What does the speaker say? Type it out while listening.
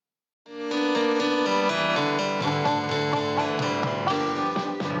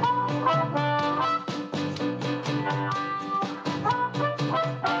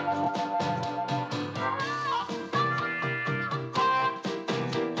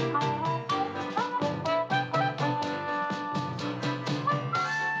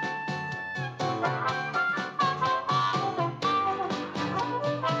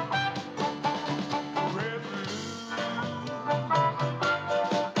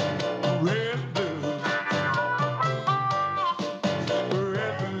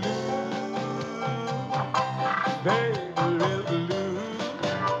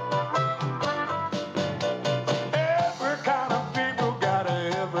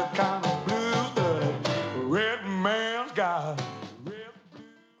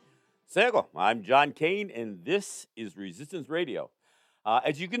Sego, I'm John Kane, and this is Resistance Radio.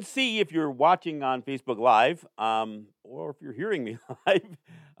 As you can see, if you're watching on Facebook Live, or if you're hearing me live,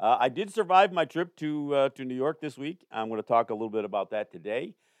 I did survive my trip to New York this week. I'm going to talk a little bit about that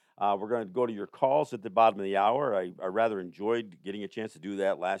today. We're going to go to your calls at the bottom of the hour. I rather enjoyed getting a chance to do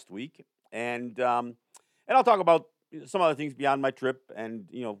that last week, and I'll talk about some other things beyond my trip, and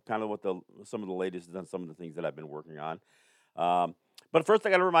kind of what some of the latest is on some of the things that I've been working on. But first, I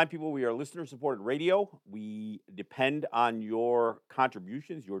got to remind people we are listener-supported radio. We depend on your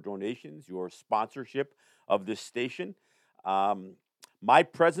contributions, your donations, your sponsorship of this station. My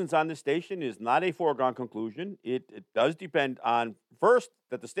presence on this station is not a foregone conclusion. It does depend on, first,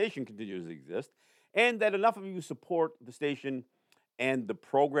 that the station continues to exist, and that enough of you support the station and the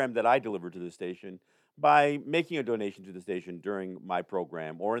program that I deliver to the station by making a donation to the station during my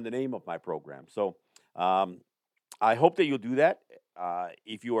program or in the name of my program. So I hope that you'll do that.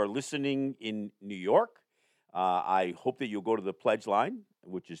 If you are listening in New York, I hope that you'll go to the pledge line,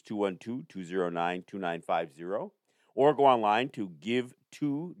 which is 212-209-2950, or go online to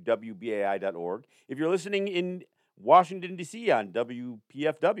give2wbai.org. If you're listening in Washington, D.C. on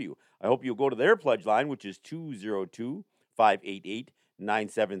WPFW, I hope you'll go to their pledge line, which is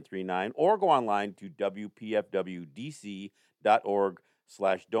 202-588-9739, or go online to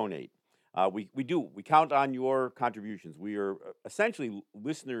wpfwdc.org/donate. We count on your contributions. We are essentially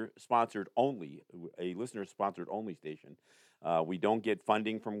listener-sponsored only, a listener-sponsored only station. We don't get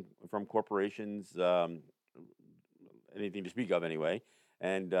funding from corporations, anything to speak of anyway,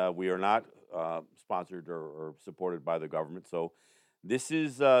 and we are not sponsored or supported by the government. So this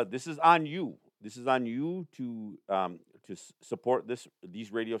is on you. This is on you to support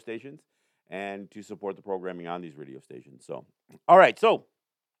these radio stations and to support the programming on these radio stations. So, all right, so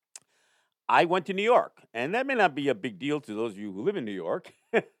I went to New York, and that may not be a big deal to those of you who live in New York,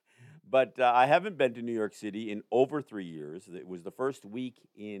 but I haven't been to New York City in over 3 years. It was the first week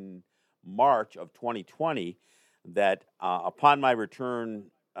in March of 2020 that upon my return,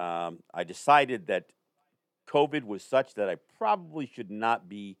 I decided that COVID was such that I probably should not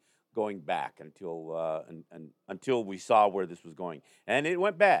be going back until we saw where this was going. And it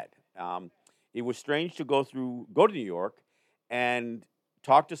went bad. It was strange to go to New York and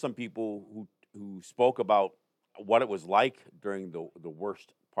talked to some people who spoke about what it was like during the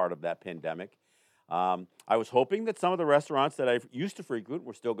worst part of that pandemic. I was hoping that some of the restaurants that I used to frequent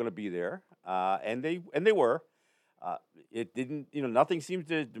were still going to be there, and they were. It didn't, nothing seems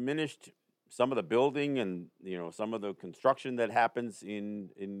to diminish some of the building and some of the construction that happens in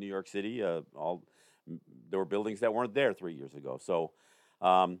New York City. There were buildings that weren't there 3 years ago. So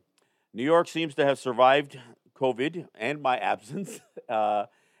New York seems to have survived COVID and my absence,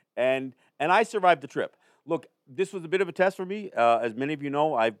 and I survived the trip. Look, this was a bit of a test for me. As many of you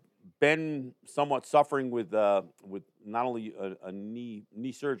know, I've been somewhat suffering with not only a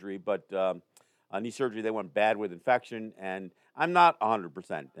knee surgery, but a knee surgery that went bad with infection, and I'm not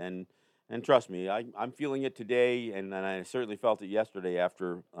 100%. And trust me, I'm feeling it today, and I certainly felt it yesterday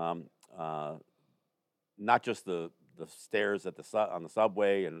after not just the stairs on the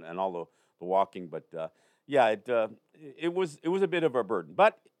subway and all the walking, but yeah, it was a bit of a burden.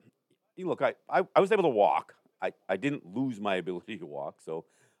 But look, I was able to walk. I didn't lose my ability to walk, so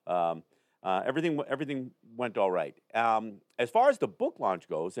everything went all right. As far as the book launch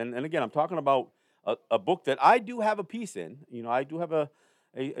goes, and again, I'm talking about a book that I do have a piece in. I do have a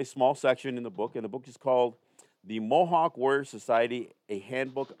small section in the book, and the book is called "The Mohawk Warrior Society: A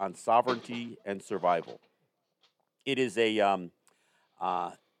Handbook on Sovereignty and Survival." It is a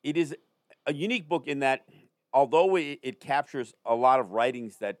unique book in that, although it captures a lot of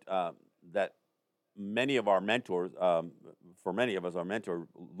writings that many of our mentors, for many of us, our mentor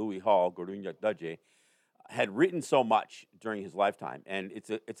Louis Hall, Gorunya Daje, had written so much during his lifetime, and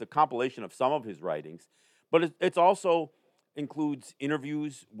it's a compilation of some of his writings, but it's also includes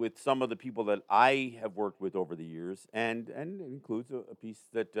interviews with some of the people that I have worked with over the years, and it includes a piece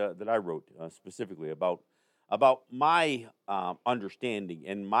that I wrote specifically about my understanding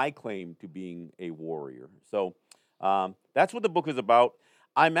and my claim to being a warrior. So that's what the book is about.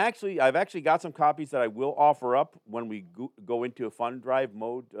 I've actually got some copies that I will offer up when we go into a fund drive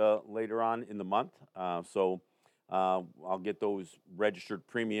mode later on in the month. So I'll get those registered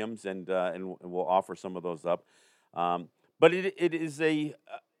premiums and we'll offer some of those up. But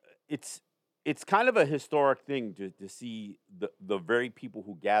it's kind of a historic thing to see the very people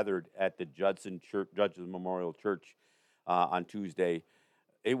who gathered at the Judson Memorial Church on Tuesday.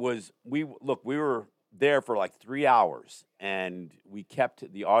 We were there for like 3 hours, and we kept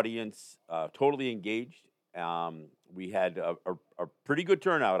the audience totally engaged. We had a pretty good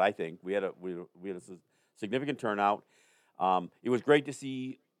turnout, I think. We had a significant turnout. It was great to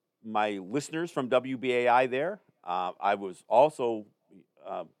see my listeners from WBAI there. I was also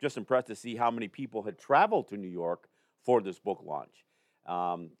just impressed to see how many people had traveled to New York for this book launch.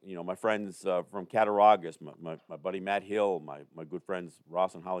 My friends from Cattaraugus, my buddy Matt Hill, my good friends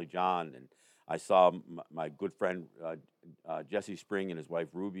Ross and Holly John, and I saw my good friend Jesse Spring and his wife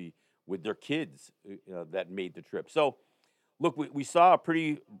Ruby with their kids that made the trip. So, look, we saw a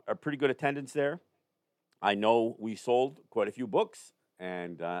pretty good attendance there. I know we sold quite a few books,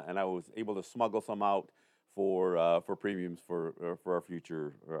 and I was able to smuggle some out for premiums for our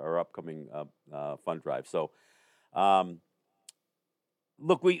future, our upcoming fund drive. So.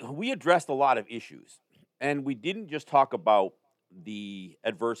 Look, we addressed a lot of issues, and we didn't just talk about the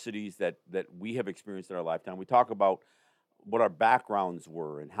adversities that we have experienced in our lifetime. We talk about what our backgrounds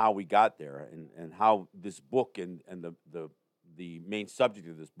were and how we got there, and how this book and the main subject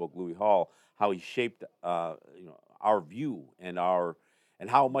of this book, Louis Hall, how he shaped our view and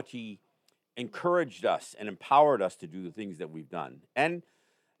how much he encouraged us and empowered us to do the things that we've done. And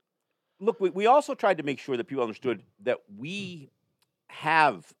look, we also tried to make sure that people understood that we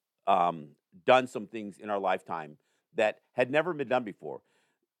have done some things in our lifetime that had never been done before.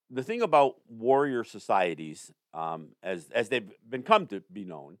 The thing about warrior societies, as they've been come to be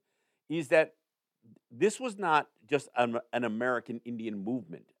known, is that this was not just an American Indian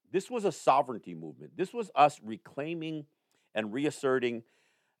movement. This was a sovereignty movement. This was us reclaiming and reasserting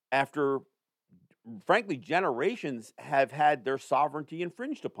after, frankly, generations have had their sovereignty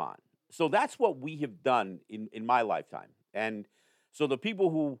infringed upon. So that's what we have done in my lifetime. And so the people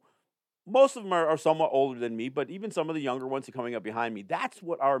who, most of them are somewhat older than me, but even some of the younger ones are coming up behind me, that's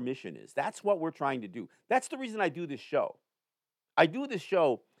what our mission is. That's what we're trying to do. That's the reason I do this show. I do this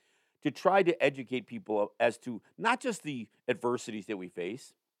show to try to educate people as to not just the adversities that we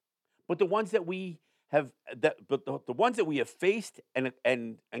face, but the ones that we have the ones that we have faced and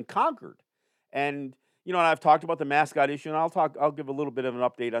conquered. And and I've talked about the mascot issue, and I'll give a little bit of an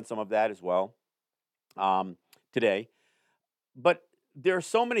update on some of that as well today. But there are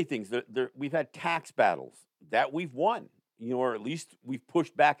so many things. We've had tax battles that we've won, or at least we've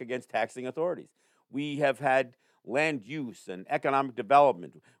pushed back against taxing authorities. We have had land use and economic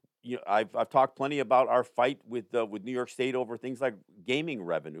development. I've talked plenty about our fight with New York State over things like gaming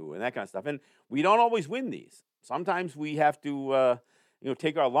revenue and that kind of stuff. And we don't always win these. Sometimes we have to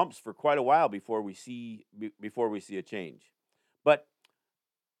take our lumps for quite a while before we see a change. But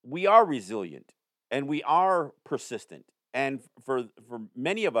we are resilient and we are persistent. And for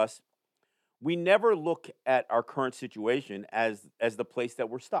many of us, we never look at our current situation as the place that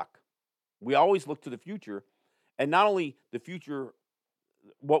we're stuck. We always look to the future, and not only the future,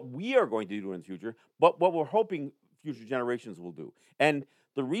 what we are going to do in the future, but what we're hoping future generations will do. And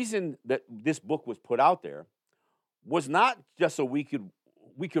the reason that this book was put out there was not just so we could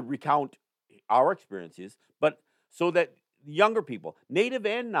recount our experiences, but so that younger people, native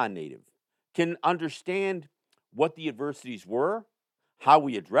and non-native, can understand what the adversities were, how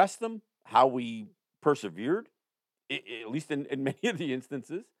we addressed them, how we persevered, at least in many of the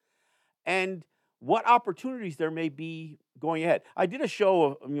instances, and what opportunities there may be going ahead. I did a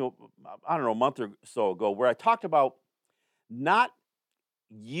show, I don't know, a month or so ago, where I talked about not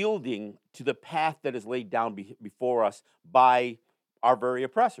yielding to the path that is laid down before us by our very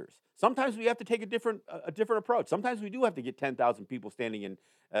oppressors. Sometimes we have to take a different approach. Sometimes we do have to get 10,000 people standing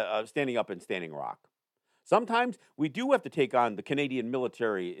up in Standing Rock. Sometimes we do have to take on the Canadian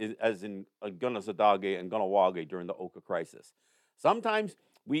military, as in Gunasadage and Gunawage during the Oka crisis. Sometimes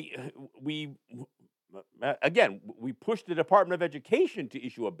we pushed the Department of Education to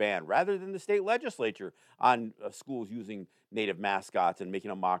issue a ban rather than the state legislature on schools using native mascots and making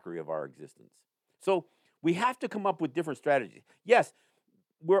a mockery of our existence. So we have to come up with different strategies. Yes,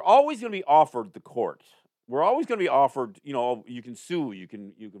 we're always going to be offered the court. We're always going to be offered, you can sue, you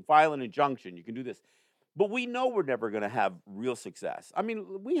can file an injunction, you can do this. But we know we're never going to have real success. I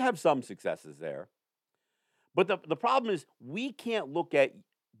mean, we have some successes there. But the problem is we can't look at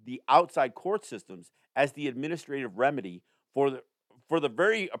the outside court systems as the administrative remedy for the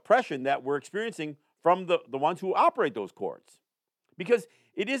very oppression that we're experiencing from the ones who operate those courts. Because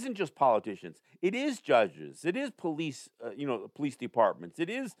it isn't just politicians. It is judges. It is police, police departments. It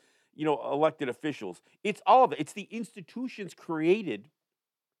is, elected officials. It's all of it. It's the institutions created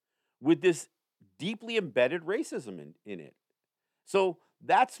with this deeply embedded racism in it. So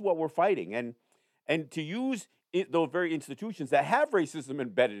that's what we're fighting. And to use those very institutions that have racism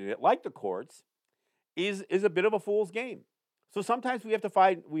embedded in it, like the courts, is a bit of a fool's game. So sometimes we have to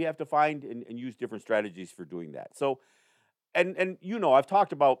find and use different strategies for doing that. So and I've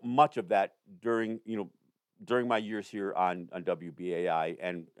talked about much of that during my years here on WBAI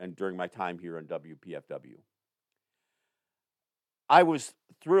and during my time here on WPFW. I was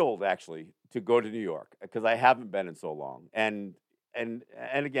thrilled actually to go to New York because I haven't been in so long, and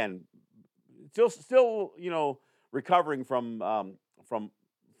again, still recovering from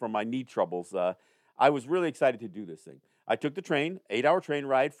my knee troubles. I was really excited to do this thing. I took the train, 8-hour train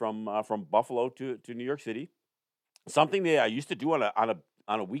ride from Buffalo to New York City. Something that I used to do on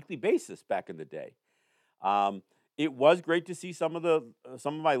a weekly basis back in the day. Um, it was great to see some of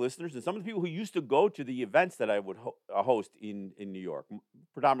my listeners and some of the people who used to go to the events that I would host in New York,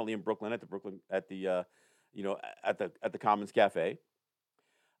 predominantly in Brooklyn at the at the Commons Cafe.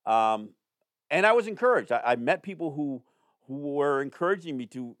 Um, and I was encouraged. I met people who were encouraging me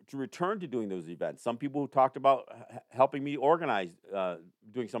to return to doing those events. Some people who talked about helping me organize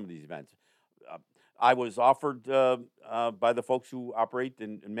doing some of these events. Uh, I was offered by the folks who operate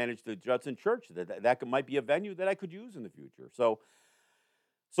and manage the Judson Church that might be a venue that I could use in the future. So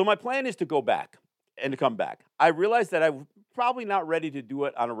my plan is to go back and to come back. I realize that I'm probably not ready to do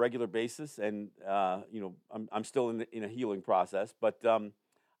it on a regular basis, and I'm still in a healing process. But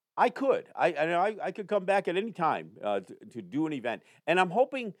I could. I could come back at any time to do an event, and I'm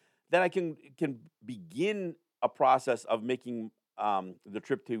hoping that I can begin a process of making the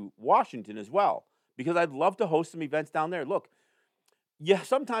trip to Washington as well, because I'd love to host some events down there. Look, yeah,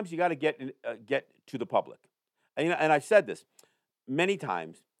 sometimes you got to get to the public, and I've said this many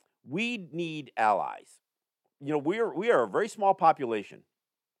times. We need allies. We are a very small population,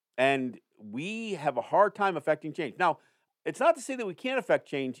 and we have a hard time affecting change. Now, it's not to say that we can't affect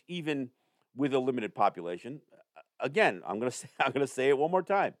change even with a limited population. Again, I'm going to say I'm going to say it one more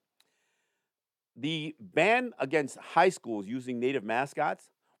time. The ban against high schools using native mascots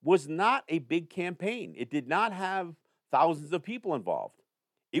was not a big campaign. It did not have thousands of people involved.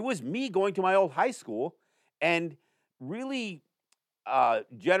 It was me going to my old high school and really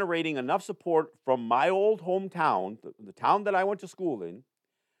generating enough support from my old hometown, the town that I went to school in,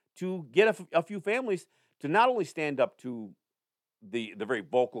 to get a few families to not only stand up to the very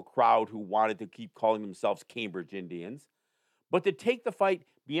vocal crowd who wanted to keep calling themselves Cambridge Indians, but to take the fight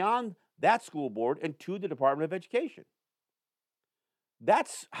beyond that school board and to the Department of Education.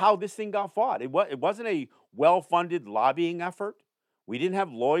 That's how this thing got fought. It wasn't a well-funded lobbying effort. We didn't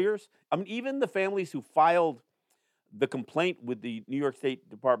have lawyers. I mean, even the families who filed the complaint with the New York State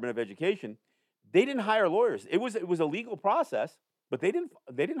Department of Education, they didn't hire lawyers. It was a legal process, but they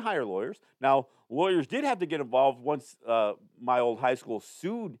didn't hire lawyers. Now, lawyers did have to get involved once my old high school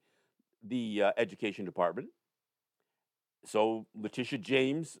sued the education department. So Letitia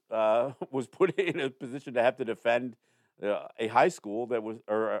James was put in a position to have to defend a high school that was,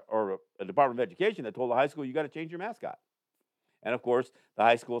 or a Department of Education that told the high school, you got to change your mascot. And of course, the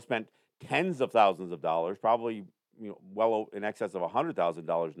high school spent tens of thousands of dollars, probably well in excess of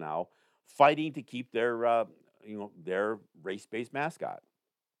 $100,000 now, fighting to keep their race-based mascot.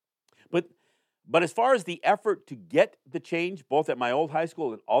 But as far as the effort to get the change, both at my old high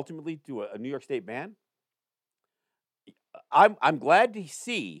school and ultimately to a New York State ban, I'm glad to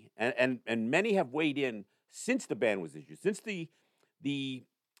see, and many have weighed in since the ban was issued, since the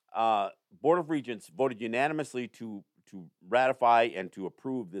Board of Regents voted unanimously to ratify and to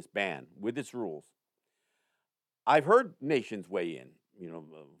approve this ban with its rules. I've heard nations weigh in.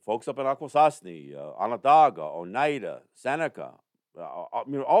 Folks up in Akwesasne, Onondaga, Oneida, Seneca,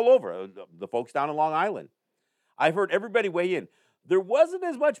 all over. The folks down in Long Island. I've heard everybody weigh in. There wasn't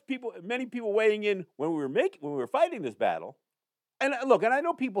as many people weighing in when we were fighting this battle. And look, and I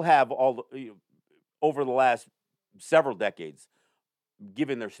know people have over the last several decades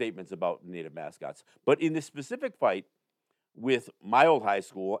given their statements about native mascots. But in this specific fight with my old high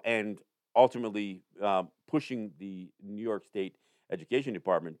school and ultimately pushing the New York State Education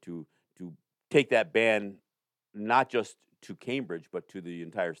Department to take that ban not just to Cambridge but to the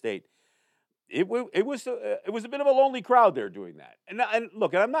entire state, it was a bit of a lonely crowd there doing that. And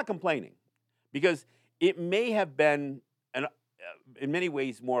look, and I'm not complaining, because it may have been in many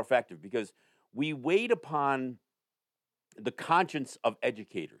ways more effective, because we weighed upon the conscience of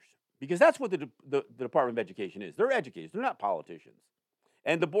educators, because that's what the Department of Education is. They're educators. They're not politicians.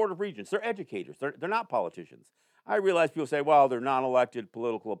 And the Board of Regents, they're educators. They're not politicians. I realize people say, well, they're non-elected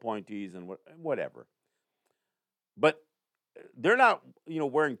political appointees and whatever. But they're not,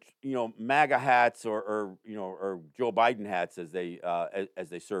 wearing, MAGA hats or Joe Biden hats as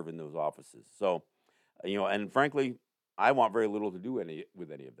they serve in those offices. So, and frankly, I want very little to do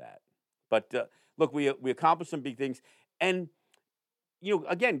with any of that. But look, we accomplished some big things, and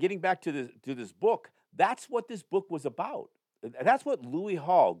again, getting back to this book, that's what this book was about. That's what Louis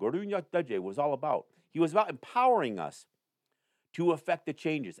Hall, Gorunyat Daje, was all about. He was about empowering us to affect the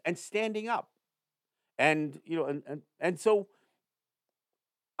changes and standing up. And so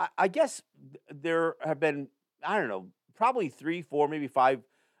I guess there have been, I don't know, probably 3, 4, maybe 5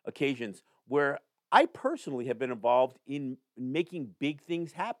 occasions where I personally have been involved in making big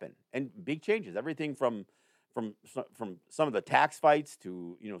things happen and big changes. Everything from some of the tax fights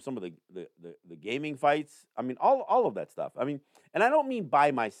to some of the gaming fights. I mean, all of that stuff. I mean, and I don't mean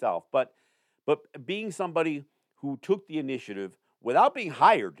by myself, but being somebody who took the initiative without being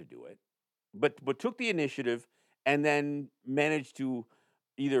hired to do it, but took the initiative and then managed to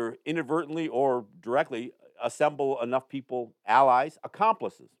either inadvertently or directly assemble enough people, allies,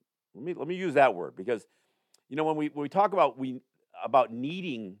 accomplices. Let me use that word, because when we talk about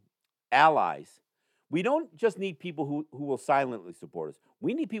needing allies, we don't just need people who will silently support us.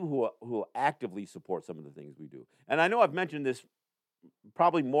 We need people who will actively support some of the things we do. And I know I've mentioned this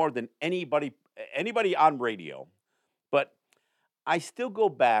probably more than anybody on radio, but I still go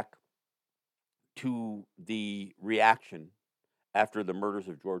back to the reaction after the murders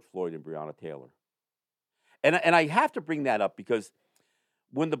of George Floyd and Breonna Taylor. And I have to bring that up because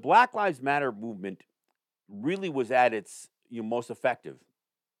when the Black Lives Matter movement really was at its most effective,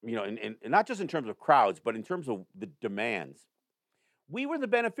 and not just in terms of crowds, but in terms of the demands, we were the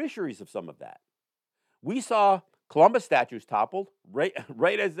beneficiaries of some of that. We saw Columbus statues toppled right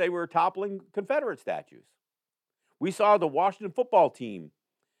as they were toppling Confederate statues. We saw the Washington football team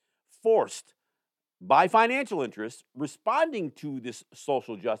forced by financial interests responding to this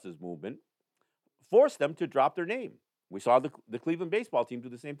social justice movement, forced them to drop their name. We saw the Cleveland baseball team do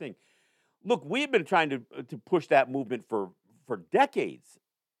the same thing. Look, we've been trying to push that movement for decades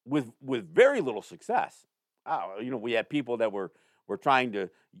with very little success. We had people that were trying to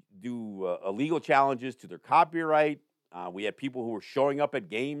do illegal challenges to their copyright. We had people who were showing up at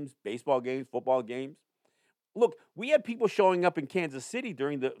games, baseball games, football games. Look, we had people showing up in Kansas City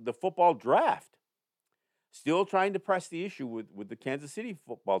during the football draft, still trying to press the issue with the Kansas City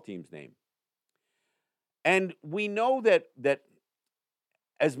football team's name. And we know that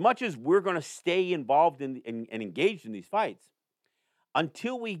as much as we're going to stay involved in and engaged in these fights,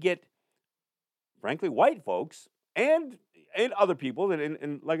 until we get, frankly, white folks and other people,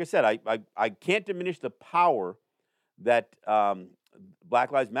 and like I said, I can't diminish the power that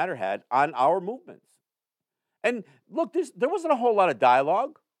Black Lives Matter had on our movements. And look, there wasn't a whole lot of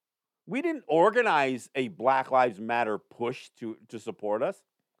dialogue. We didn't organize a Black Lives Matter push to support us.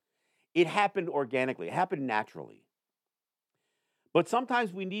 It happened organically. It happened naturally. But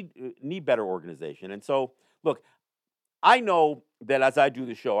sometimes we need better organization. And so, look, I know that as I do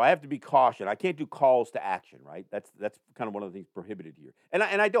the show, I have to be cautious. I can't do calls to action, right? That's kind of one of the things prohibited here. And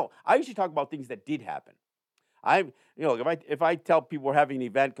I don't. I usually talk about things that did happen. If I tell people we're having an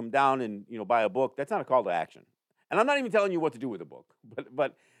event, come down and buy a book, that's not a call to action. And I'm not even telling you what to do with the book,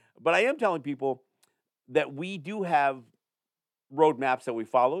 but I am telling people that we do have roadmaps that we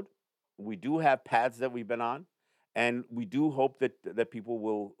followed. We do have paths that we've been on, and we do hope that people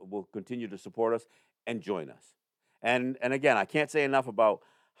will continue to support us and join us. And again, I can't say enough about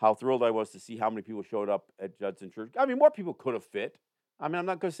how thrilled I was to see how many people showed up at Judson Church. I mean, more people could have fit. I mean, I'm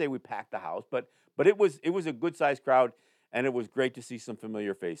not going to say we packed the house, but it was a good sized crowd, and it was great to see some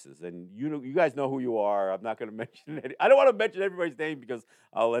familiar faces. And you guys know who you are. I'm not going to mention I don't want to mention everybody's name because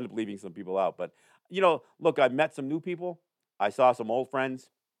I'll end up leaving some people out. But look, I met some new people. I saw some old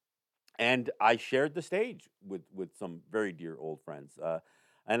friends, and I shared the stage with some very dear old friends.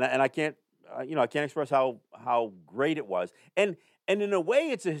 And I can't I can't express how great it was. And in a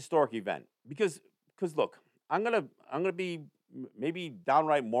way, it's a historic event because look, I'm gonna be maybe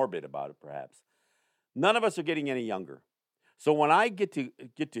downright morbid about it. Perhaps none of us are getting any younger. So when I get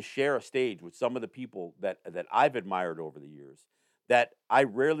to share a stage with some of the people that I've admired over the years, that I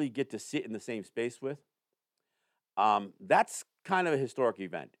rarely get to sit in the same space with, that's kind of a historic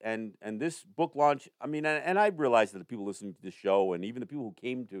event. And this book launch, I mean, and I realize that the people listening to this show and even the people who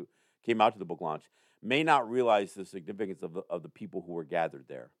came out to the book launch may not realize the significance of the people who were gathered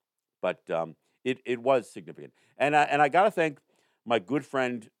there, but it was significant. And I got to thank my good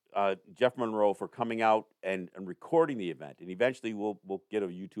friend Jeff Monroe for coming out and recording the event. And eventually we'll get a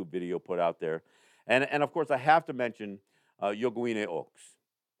YouTube video put out there. And of course I have to mention Yoguine Oaks.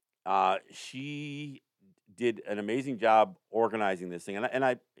 She did an amazing job organizing this thing.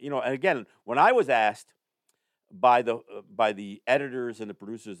 And again, when I was asked by the editors and the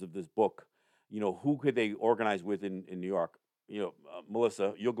producers of this book, who could they organize with in New York?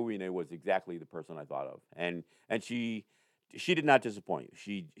 Melissa Yoguine was exactly the person I thought of, and she she did not disappoint.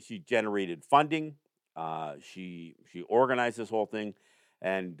 She generated funding. She organized this whole thing,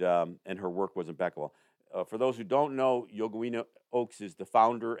 and her work was impeccable. For those who don't know, Yogowina Oaks is the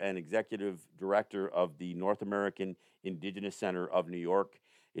founder and executive director of the North American Indigenous Center of New York.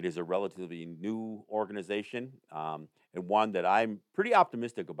 It is a relatively new organization, and one that I'm pretty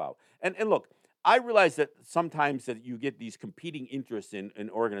optimistic about. And look, I realize that sometimes that you get these competing interests in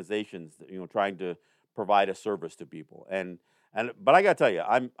organizations, trying to provide a service to people. But I got to tell you,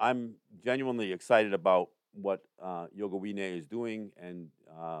 I'm genuinely excited about what Yogowina is doing and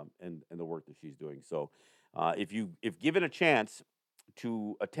the work that she's doing. So, if given a chance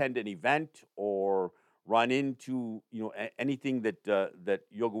to attend an event or run into anything that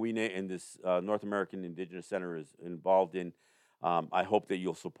Yogowina and this North American Indigenous Center is involved in, I hope that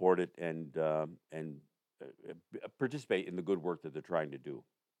you'll support it and participate in the good work that they're trying to do.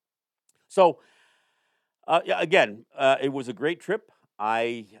 So, yeah, again, it was a great trip.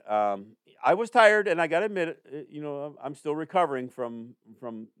 I was tired, and I got to admit, I'm still recovering from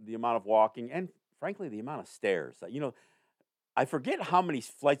the amount of walking and, frankly, the amount of stairs. I forget how many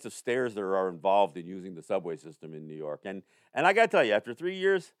flights of stairs there are involved in using the subway system in New York. And I got to tell you, after 3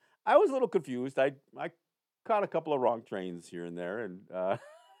 years, I was a little confused. I caught a couple of wrong trains here and there, and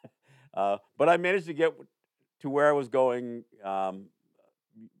but I managed to get to where I was going,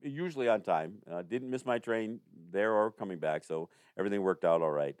 usually on time. Didn't miss my train there or coming back, so everything worked out all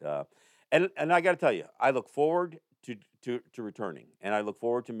right. And I got to tell you, I look forward to returning, and I look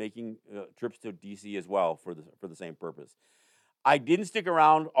forward to making trips to DC as well for the same purpose. I didn't stick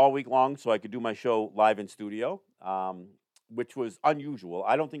around all week long so I could do my show live in studio, which was unusual.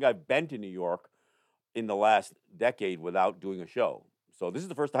 I don't think I've been to New York in the last decade without doing a show. So this is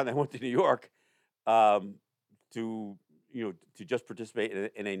the first time I went to New York to just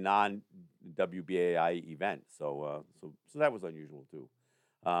participate in a non-WBAI event. So that was unusual too.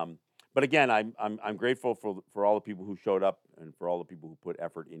 But again, I'm grateful for all the people who showed up and for all the people who put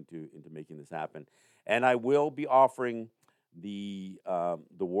effort into making this happen. And I will be offering the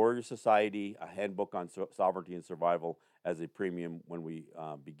Warrior Society, a handbook on sovereignty and survival, as a premium when we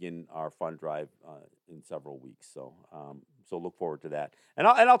begin our fund drive in several weeks. So look forward to that, and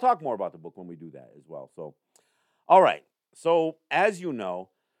I'll talk more about the book when we do that as well. So, all right. So as you know,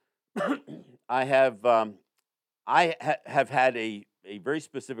 I have had a very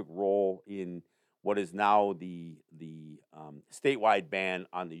specific role in what is now the statewide ban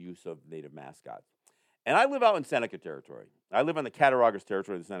on the use of native mascots. And I live out in Seneca territory. I live on the Cattaraugus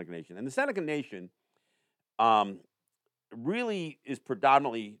territory of the Seneca Nation. And the Seneca Nation really is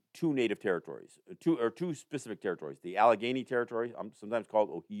predominantly two native territories, two specific territories. The Allegheny territory, sometimes called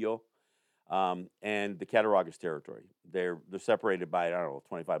Ohio, and the Cattaraugus territory. They're separated by, I don't know,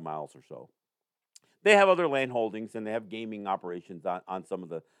 25 miles or so. They have other land holdings, and they have gaming operations on some of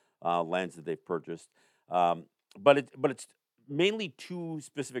the lands that they've purchased. But it's mainly two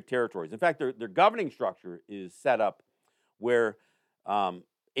specific territories. In fact, their governing structure is set up where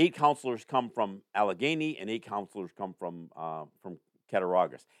 8 councilors come from Allegheny and 8 councilors come from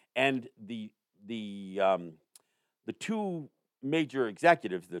Cattaraugus. And the two major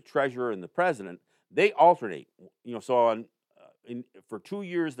executives, the treasurer and the president, they alternate. So for 2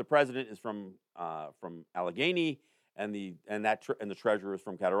 years, the president is from Allegheny, and the treasurer is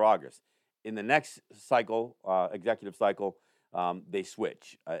from Cattaraugus. In the next cycle, executive cycle, they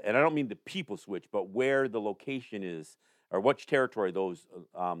switch, and I don't mean the people switch, but where the location is or which territory those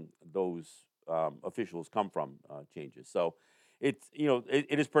officials come from changes. So it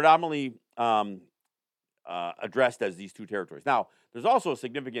is predominantly addressed as these two territories. Now, there's also a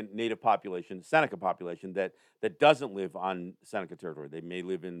significant native population, Seneca population, that doesn't live on Seneca territory. They may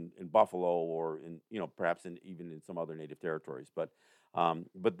live in Buffalo or perhaps even in some other native territories. But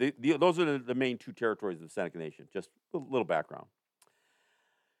those are the main two territories of the Seneca Nation. Just a little background.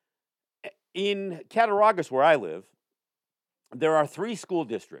 In Cattaraugus, where I live, there are 3 school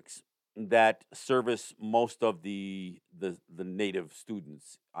districts that service most of the native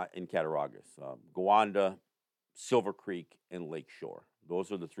students in Cattaraugus: Gowanda, Silver Creek, and Lake Shore.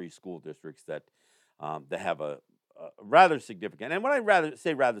 Those are the 3 school districts that have a rather significant. And when I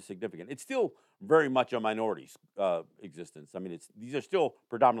say rather significant, it's still very much a minority existence. I mean, these are still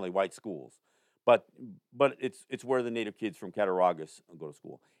predominantly white schools, but it's where the native kids from Cattaraugus go to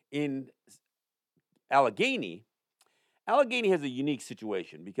school. In Allegheny has a unique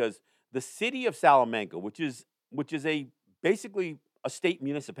situation because the city of Salamanca, which is basically a state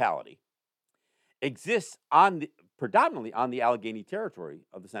municipality, exists predominantly on the Allegheny territory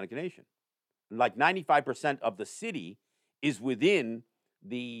of the Seneca Nation. Like 95% of the city is within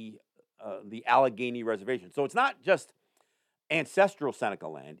the Allegheny reservation. So it's not just ancestral Seneca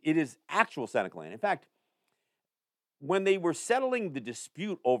land. It is actual Seneca land. In fact, when they were settling the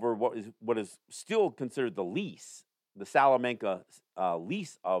dispute over what is still considered the lease, the Salamanca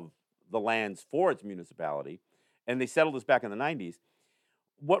lease of the lands for its municipality, and they settled this back in the 90s,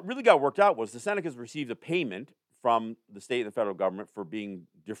 what really got worked out was the Senecas received a payment from the state and the federal government for being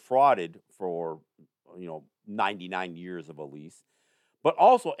defrauded for 99 years of a lease. But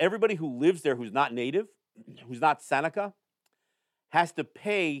also, everybody who lives there who's not native, who's not Seneca, has to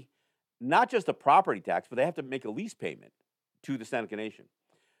pay not just a property tax, but they have to make a lease payment to the Seneca Nation.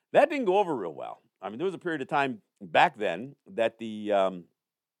 That didn't go over real well. I mean, there was a period of time back then that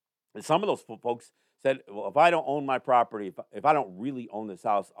some of those folks said, well, if I don't own my property, if I don't really own this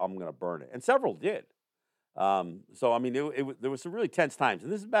house, I'm going to burn it. And several did. So, I mean, there was some really tense times.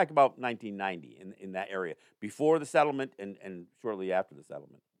 And this is back about 1990 in that area, before the settlement and shortly after the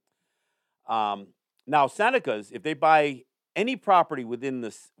settlement. Now, Senecas, if they buy any property within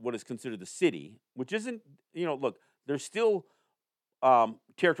what is considered the city, which isn't, look, there's still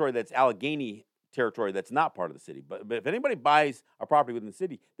territory that's Allegheny territory that's not part of the city. But if anybody buys a property within the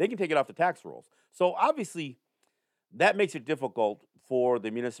city, they can take it off the tax rolls. So obviously, that makes it difficult for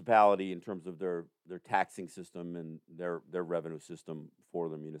the municipality in terms of their taxing system and their revenue system for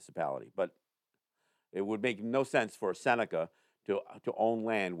the municipality. But it would make no sense for a Seneca to own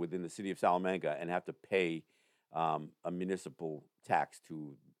land within the city of Salamanca and have to pay a municipal tax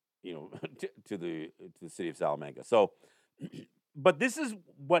to to the city of Salamanca. So, but this is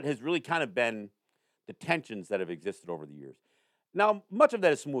what has really kind of been the tensions that have existed over the years. Now, much of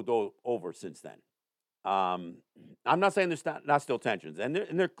that is smoothed over since then. I'm not saying there's not still tensions, and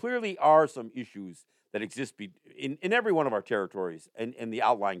there clearly are some issues that exist in every one of our territories and the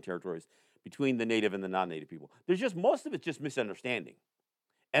outlying territories between the native and the non-native people. There's just most of it's just misunderstanding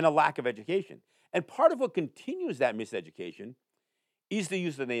and a lack of education. And part of what continues that miseducation is the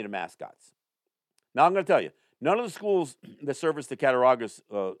use of native mascots. Now, I'm going to tell you, none of the schools that service the Cattaraugus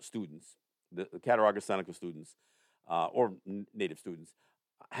students, the Cattaraugus Seneca students, or native students,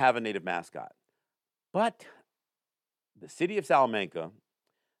 have a native mascot. But the city of Salamanca,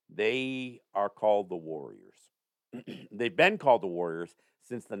 they are called the Warriors. They've been called the Warriors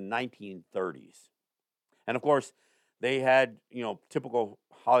since the 1930s. And of course, they had, typical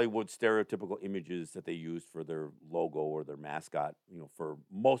Hollywood stereotypical images that they used for their logo or their mascot, for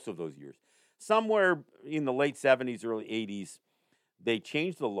most of those years. Somewhere in the late 70s, early 80s, they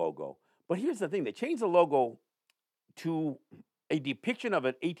changed the logo. But here's the thing. They changed the logo to a depiction of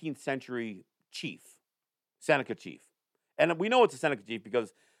an 18th century chief, Seneca chief. And we know it's a Seneca chief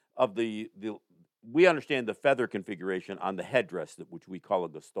because of we understand the feather configuration on the headdress, which we call a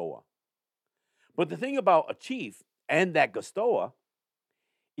gastoa. But the thing about a chief and that gastoa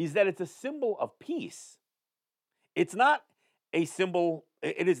is that it's a symbol of peace. It's not a symbol,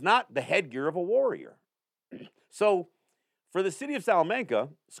 it is not the headgear of a warrior. So for the city of Salamanca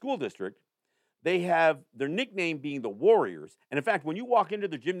school district, they have their nickname being the Warriors. And in fact, when you walk into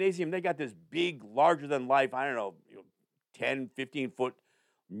the gymnasium, they got this big, larger than life, 10, 15-foot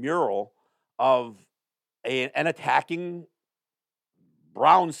mural of an attacking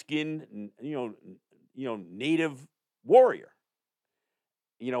brown-skinned, native warrior.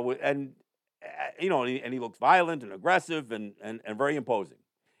 And he looks violent and aggressive and very imposing.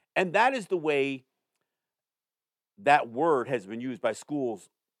 And that is the way that word has been used by schools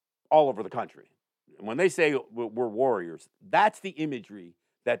all over the country. When they say we're warriors, that's the imagery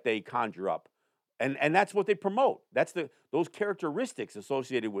that they conjure up. And that's what they promote. That's those characteristics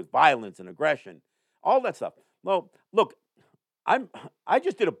associated with violence and aggression, all that stuff. Well, look, I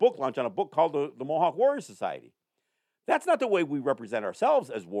just did a book launch on a book called the Mohawk Warrior Society. That's not the way we represent ourselves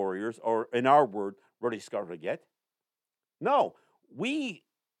as warriors, or in our word, Rudi Skartaget. No, we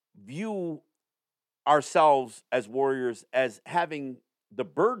view ourselves as warriors as having the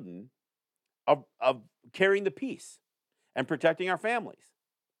burden of carrying the peace and protecting our families.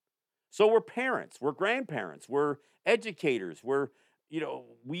 So we're parents, we're grandparents, we're educators,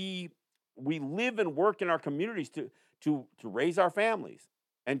 we live and work in our communities to raise our families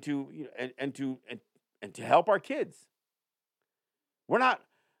and to help our kids. We're not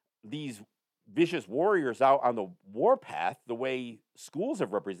these vicious warriors out on the warpath the way schools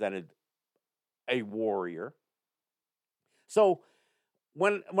have represented a warrior. So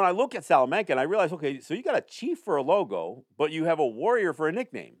when I look at Salamanca and I realize, okay, so you got a chief for a logo, but you have a warrior for a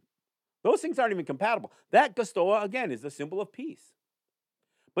nickname. Those things aren't even compatible. That gastoa, again, is the symbol of peace.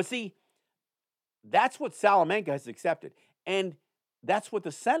 But see, that's what Salamanca has accepted. And that's what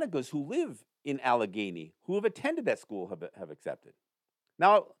the Senecas who live in Allegheny, who have attended that school, have accepted.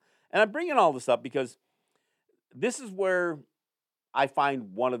 Now, and I'm bringing all this up because this is where I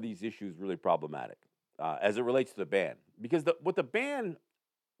find one of these issues really problematic as it relates to the ban, because what the ban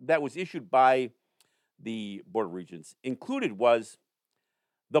that was issued by the Board of Regents included was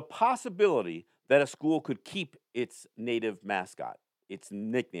the possibility that a school could keep its native mascot, its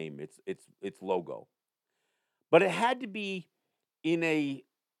nickname, its logo, but it had to be in a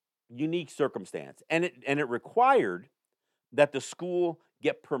unique circumstance, and it required that the school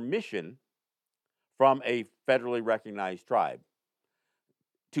get permission from a federally recognized tribe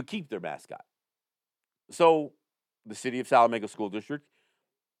to keep their mascot. So the city of Salamanca School District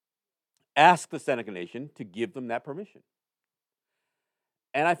asked the Seneca Nation to give them that permission.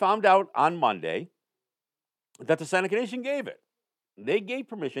 And I found out on Monday that the Seneca Nation gave it. They gave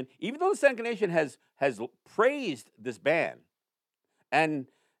permission, even though the Seneca Nation has praised this ban and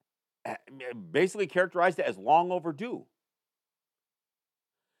basically characterized it as long overdue.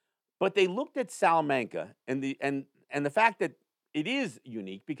 But they looked at Salamanca and the fact that it is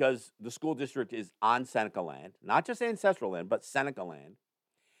unique because the school district is on Seneca land, not just ancestral land, but Seneca land,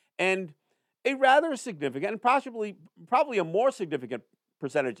 and a rather significant, and probably a more significant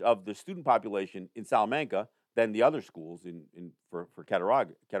percentage of the student population in Salamanca than the other schools for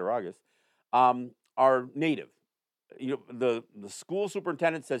Cattaraugus are native. You know, the school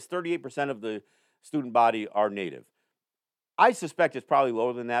superintendent says 38% of the student body are native. I suspect it's probably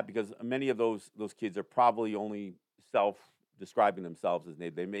lower than that because many of those kids are probably only self-describing themselves as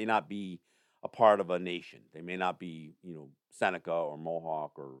native. They may not be a part of a nation. They may not be, Seneca or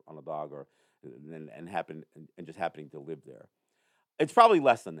Mohawk or Onondaga or and just happening to live there. It's probably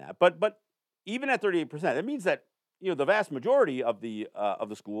less than that. But even at 38%, it means that the vast majority of the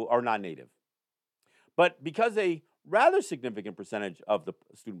school are non-native. But because a rather significant percentage of the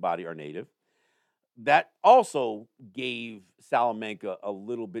student body are native, that also gave Salamanca a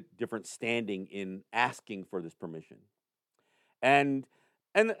little bit different standing in asking for this permission. And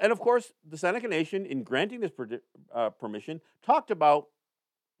of course, the Seneca Nation, in granting this permission, talked about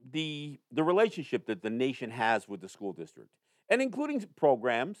the relationship that the nation has with the school district, and including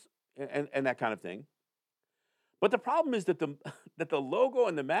programs and that kind of thing. But the problem is that the logo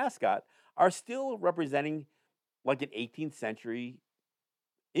and the mascot are still representing like an 18th century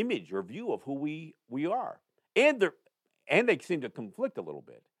image or view of who we are, and they seem to conflict a little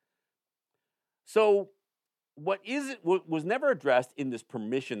bit. So what was never addressed in this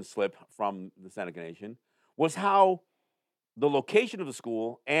permission slip from the Seneca Nation was how the location of the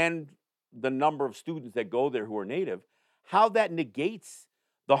school and the number of students that go there who are native, how that negates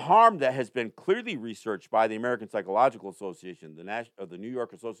the harm that has been clearly researched by the American Psychological Association, the New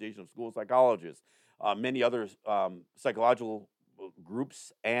York Association of School Psychologists, many other psychological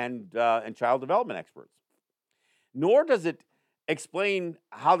groups, and child development experts. Nor does it explain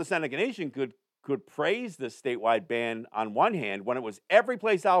how the Seneca Nation could praise this statewide ban on one hand when it was every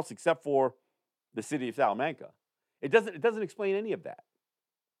place else except for the city of Salamanca. It doesn't explain any of that.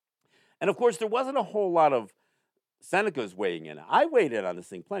 And of course, there wasn't a whole lot of Senecas weighing in. I weighed in on this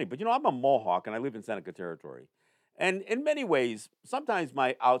thing plenty, but I'm a Mohawk and I live in Seneca territory. And in many ways, sometimes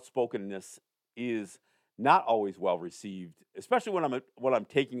my outspokenness is not always well received, especially when I'm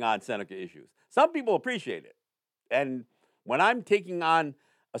taking on Seneca issues. Some people appreciate it. And when I'm taking on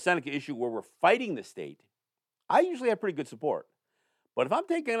a Seneca issue where we're fighting the state, I usually have pretty good support. But if I'm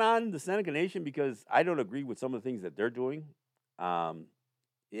taking on the Seneca Nation because I don't agree with some of the things that they're doing, I'm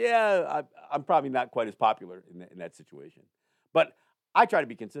probably not quite as popular in that situation. But I try to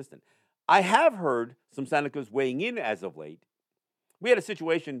be consistent. I have heard some Senecas weighing in as of late. We had a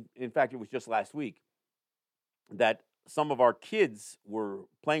situation, in fact, it was just last week, that some of our kids were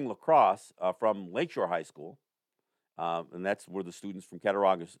playing lacrosse from Lakeshore High School, and that's where some of the students from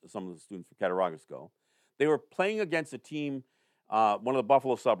Cattaraugus go. They were playing against a team, one of the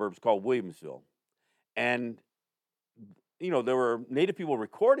Buffalo suburbs called Williamsville. And, there were Native people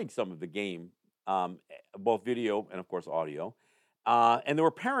recording some of the game, both video and, of course, audio. And there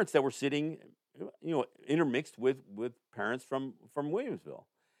were parents that were sitting, intermixed with parents from Williamsville.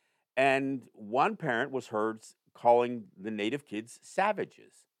 And one parent was heard calling the Native kids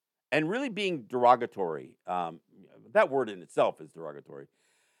savages and really being derogatory. That word in itself is derogatory.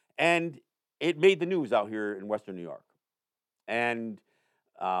 And it made the news out here in Western New York. And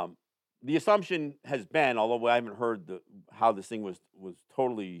the assumption has been, although I haven't heard how this thing was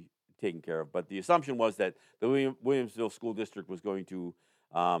totally taken care of, but the assumption was that the Williamsville School District was going to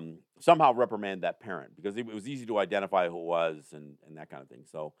somehow reprimand that parent because it was easy to identify who it was and that kind of thing.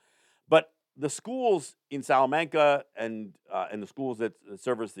 So, but the schools in Salamanca and the schools that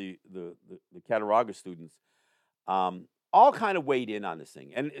service the Cattaraugus students all kind of weighed in on this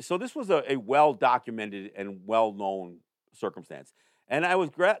thing. And so this was a well-documented and well-known circumstance. And I was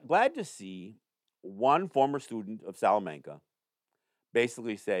glad to see one former student of Salamanca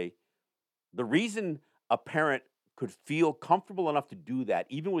basically say the reason a parent could feel comfortable enough to do that,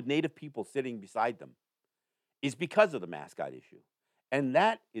 even with Native people sitting beside them, is because of the mascot issue. And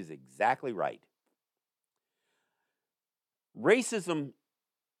that is exactly right. Racism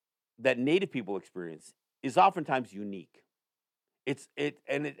that Native people experience is oftentimes unique. It's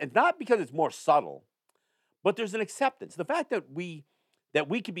not because it's more subtle, but there's an acceptance. The fact that we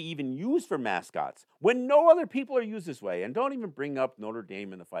could be even used for mascots when no other people are used this way, and don't even bring up Notre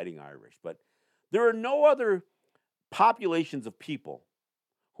Dame and the Fighting Irish, but there are no other populations of people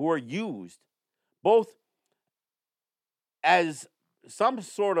who are used both as some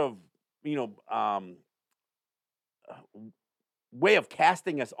sort of, way of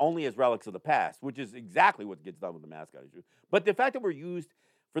casting us only as relics of the past, which is exactly what gets done with the mascot issue. But the fact that we're used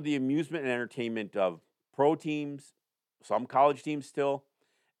for the amusement and entertainment of pro teams, some college teams still,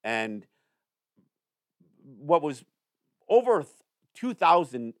 and what was over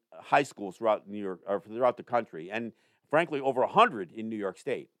 2,000 high schools throughout New York or throughout the country, and frankly over 100 in New York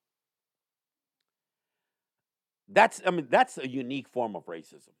State. That's a unique form of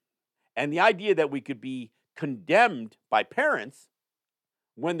racism. And the idea that we could be condemned by parents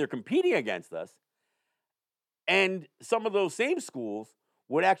when they're competing against us, and some of those same schools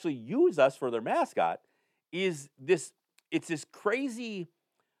would actually use us for their mascot, it's this crazy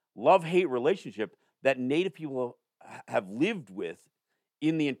love-hate relationship that Native people have lived with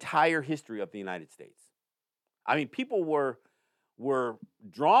in the entire history of the United States. I mean, people were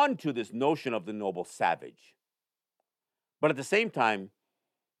drawn to this notion of the noble savage, but at the same time,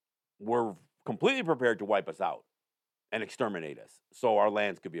 were completely prepared to wipe us out and exterminate us so our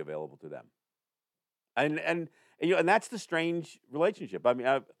lands could be available to them. And that's the strange relationship. I mean,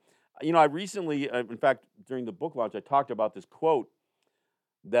 I recently, in fact, during the book launch, I talked about this quote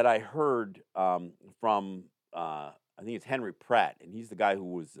that I heard from, I think it's Henry Pratt, and he's the guy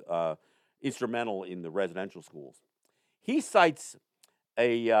who was instrumental in the residential schools. He cites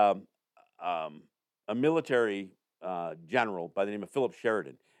a military general by the name of Philip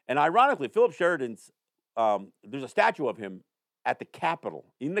Sheridan. And ironically, Philip Sheridan's, there's a statue of him at the Capitol,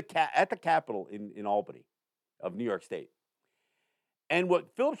 at the Capitol in Albany of New York State. And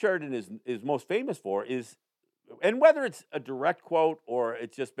what Philip Sheridan is most famous for is, and whether it's a direct quote or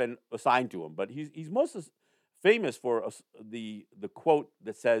it's just been assigned to him, but he's most famous for the quote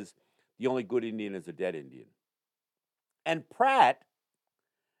that says, "The only good Indian is a dead Indian." And Pratt,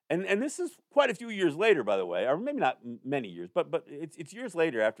 and this is quite a few years later, by the way, or maybe not many years, but it's years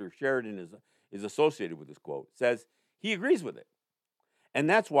later after Sheridan is associated with this quote, says he agrees with it. And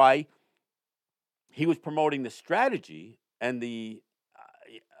that's why he was promoting the strategy and the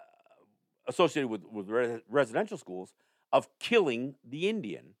associated with residential schools of killing the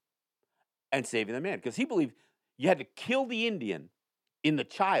Indian and saving the man. Because he believed you had to kill the Indian in the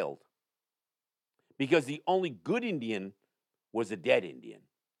child because the only good Indian was a dead Indian.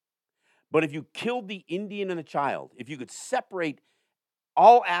 But if you killed the Indian and the child, if you could separate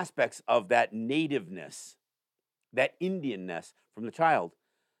all aspects of that nativeness, that Indianness from the child,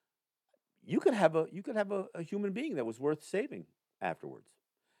 you could have a human being that was worth saving afterwards.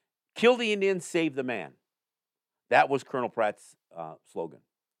 Kill the Indian, save the man. That was Colonel Pratt's slogan.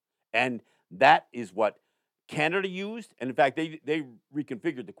 And that is what Canada used. And in fact, they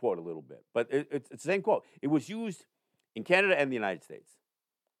reconfigured the quote a little bit. But it's the same quote. It was used in Canada and the United States.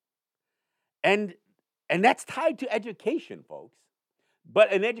 And that's tied to education, folks.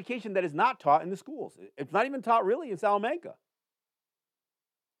 But an education that is not taught in the schools. It's not even taught really in Salamanca.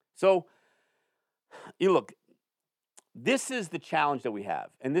 So, look, this is the challenge that we have.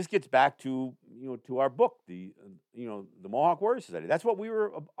 And this gets back to, to our book, the Mohawk Warrior Society. That's what we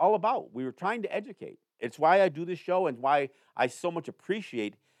were all about. We were trying to educate. It's why I do this show and why I so much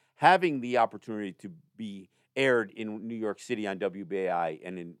appreciate having the opportunity to be aired in New York City on WBAI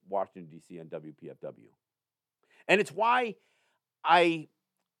and in Washington, D.C. on WPFW. And it's why I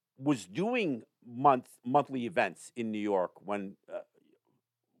was doing monthly events in New York when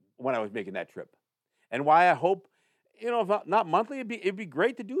I was making that trip. And why I hope, if not monthly, it'd be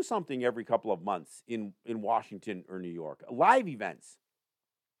great to do something every couple of months in Washington or New York. Live events.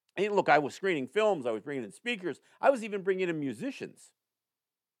 And look, I was screening films. I was bringing in speakers. I was even bringing in musicians.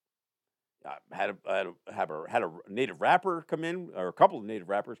 I had a native rapper come in, or a couple of native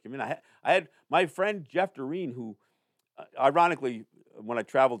rappers come in. I had my friend Jeff Doreen, who, ironically, when I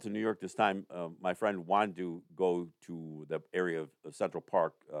traveled to New York this time, my friend wanted to go to the area of Central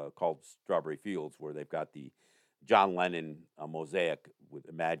Park called Strawberry Fields, where they've got the John Lennon mosaic with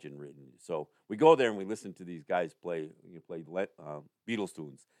Imagine written. So we go there and we listen to these guys play Beatles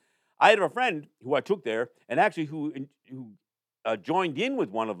tunes. I had a friend who I took there, and actually who joined in with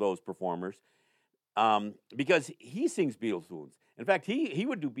one of those performers because he sings Beatles tunes. In fact, he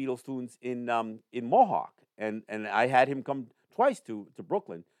would do Beatles tunes in Mohawk, and I had him come twice to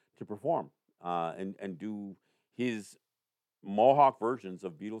Brooklyn to perform and do his Mohawk versions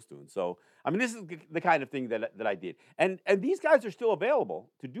of Beatles tunes. So I mean, this is the kind of thing that I did, and these guys are still available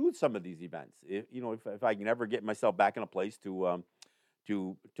to do some of these events. If I can ever get myself back in a place to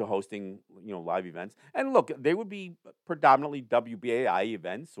hosting live events, and look, they would be predominantly WBAI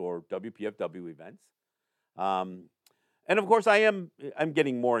events or WPFW events, and of course I'm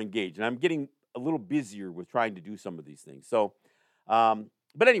getting more engaged, and I'm getting a little busier with trying to do some of these things. So,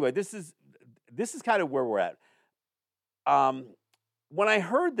 but anyway, this is kind of where we're at. When I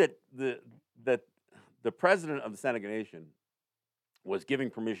heard that the president of the Seneca Nation was giving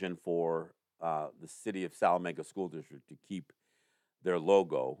permission for the city of Salamanca School District to keep their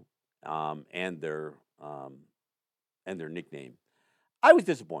logo and their nickname, I was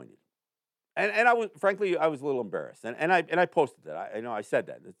disappointed, and I was a little embarrassed, and I posted that. I said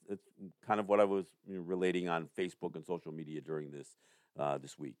that. It's kind of what I was relating on Facebook and social media during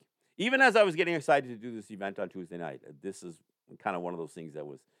this week. Even as I was getting excited to do this event on Tuesday night, this is kind of one of those things that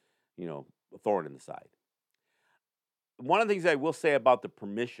was, a thorn in the side. One of the things I will say about the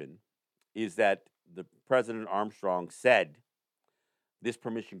permission is that the President Armstrong said this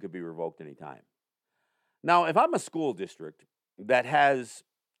permission could be revoked anytime. Now, if I'm a school district that has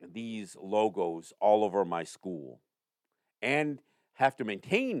these logos all over my school and have to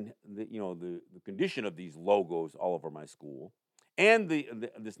maintain the condition of these logos all over my school and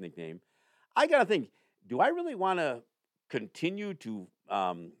this nickname, I got to think, do I really want to continue to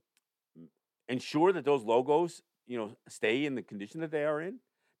ensure that those logos, stay in the condition that they are in?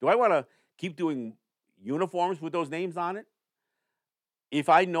 Do I want to keep doing uniforms with those names on it if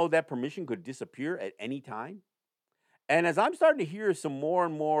I know that permission could disappear at any time? And as I'm starting to hear some more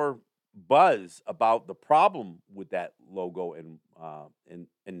and more buzz about the problem with that logo and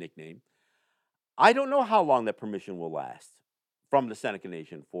nickname, I don't know how long that permission will last from the Seneca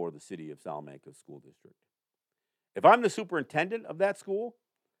Nation for the city of Salamanca School District. If I'm the superintendent of that school,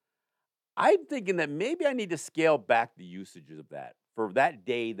 I'm thinking that maybe I need to scale back the usages of that for that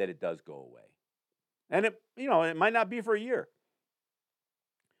day that it does go away. And it might not be for a year.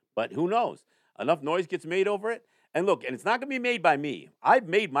 But who knows? Enough noise gets made over it. And look, and it's not going to be made by me. I've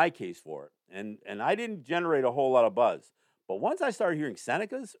made my case for it. And I didn't generate a whole lot of buzz. But once I started hearing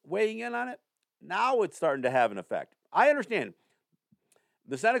Senecas weighing in on it, now it's starting to have an effect. I understand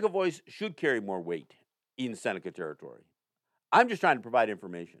the Seneca voice should carry more weight in Seneca territory. I'm just trying to provide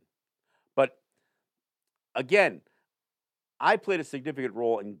information. But again, I played a significant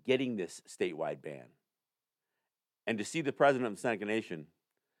role in getting this statewide ban. And to see the president of the Seneca Nation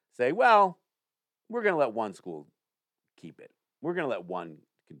say, well, we're going to let one school keep it. We're going to let one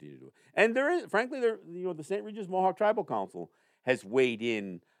continue to do it. And the St. Regis Mohawk Tribal Council has weighed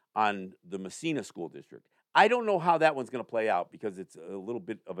in on the Messina School District. I don't know how that one's going to play out because it's a little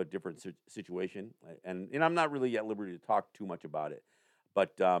bit of a different situation. And I'm not really at liberty to talk too much about it.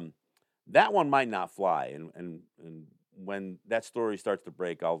 But that one might not fly. And when that story starts to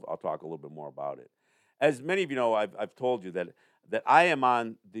break, I'll talk a little bit more about it. As many of you know, I've told you that I am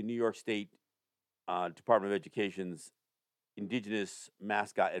on the New York State Department of Education's Indigenous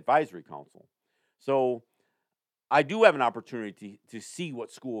Mascot Advisory Council. So I do have an opportunity to see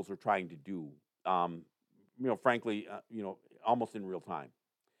what schools are trying to do, frankly, almost in real time.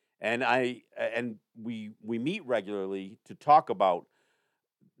 And we meet regularly to talk about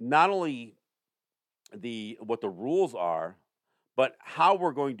not only what the rules are, but how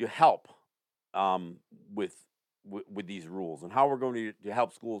we're going to help with these rules and how we're going to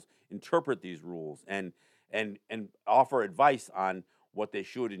help schools interpret these rules and offer advice on what they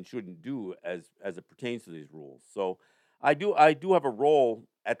should and shouldn't do as it pertains to these rules. So I do have a role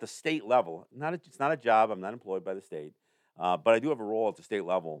at the state level. It's not a job. I'm not employed by the state, but I do have a role at the state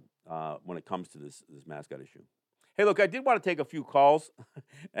level when it comes to this mascot issue. Hey, look, I did want to take a few calls,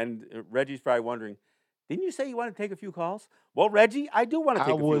 and Reggie's probably wondering, didn't you say you want to take a few calls? Well, Reggie, I do want to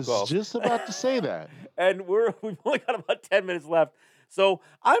take a few calls. I was just about to say that. And we've only got about 10 minutes left. So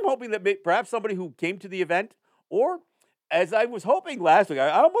I'm hoping that perhaps somebody who came to the event, or as I was hoping last week, I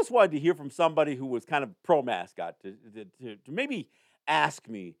almost wanted to hear from somebody who was kind of pro-mascot to maybe ask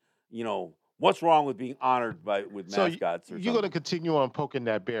me, what's wrong with being honored with mascots? So you're going to continue on poking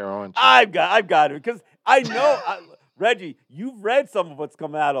that bear, aren't you? I've got it, because I know, Reggie, you've read some of what's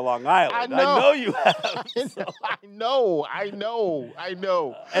coming out of Long Island. I know you have. I know.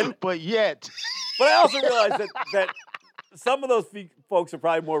 But yet. But I also realize that some of those folks are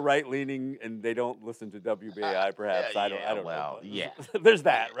probably more right-leaning and they don't listen to WBAI, perhaps. I don't know. Yeah. There's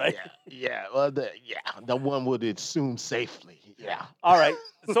that, right? Yeah. Well, the one would assume safely. Yeah. All right.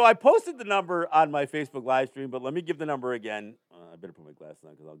 So I posted the number on my Facebook live stream, but let me give the number again. I better put my glasses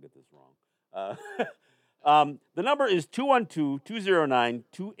on because I'll get this wrong. The number is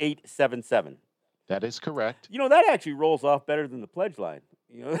 212-209-2877. That is correct. You know, that actually rolls off better than the pledge line.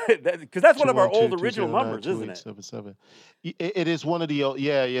 You know, because that's one of our old original numbers, isn't it? It is one of the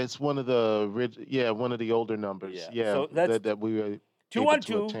it's one of the one of the older numbers. Yeah, so that's that we were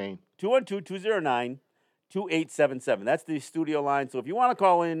 212-209-2877. That's the studio line. So if you want to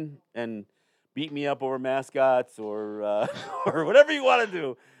call in and beat me up over mascots or or whatever you want to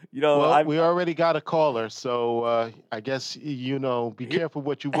do, you know. Well, we already got a caller, so I guess be careful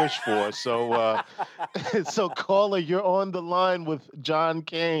what you wish for. So, so caller, you're on the line with John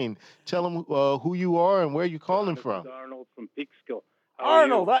Kane. Tell him who you are and where you're calling from. Arnold from Peekskill.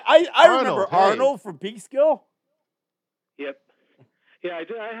 Arnold, I remember Arnold from Peekskill. Yep. Yeah, I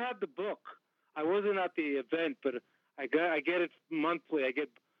did. I had the book. I wasn't at the event, but I get it monthly. I get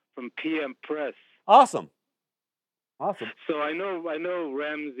from PM Press. Awesome. So I know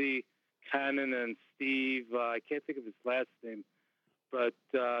Ramsey, Cannon, and Steve. I can't think of his last name, but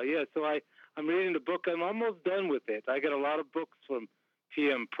So I'm reading the book. I'm almost done with it. I get a lot of books from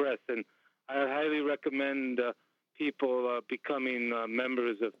PM Press, and I highly recommend people becoming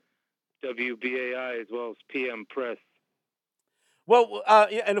members of WBAI as well as PM Press. Well,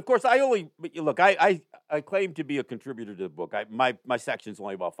 and of course, I claim to be a contributor to the book. My section's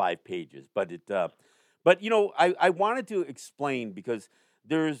only about 5 pages, but I wanted to explain because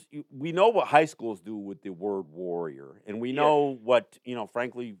we know what high schools do with the word warrior, and we know what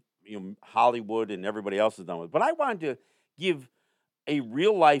frankly, Hollywood and everybody else has done with it. But I wanted to give a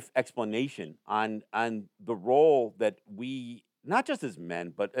real life explanation on the role that we, not just as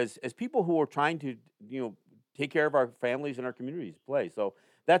men, but as people who are trying to take care of our families and our communities play. So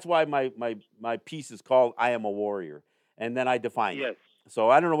that's why my piece is called "I Am a Warrior," and then I define it. So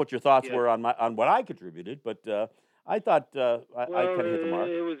I don't know what your thoughts were on what I contributed, but I thought I kind of hit the mark.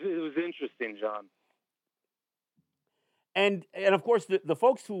 It was interesting, John. And of course the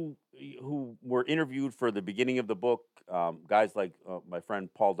folks who were interviewed for the beginning of the book, guys like my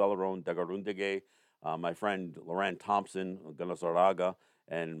friend Paul Delarone, Dagarundege, my friend Loran Thompson, Ganasaraga,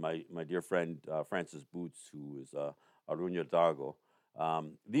 and my dear friend Francis Boots, who is Arunya Dago.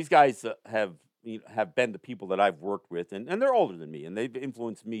 These guys have been the people that I've worked with, and they're older than me, and they've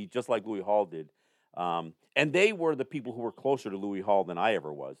influenced me just like Louis Hall did. And they were the people who were closer to Louis Hall than I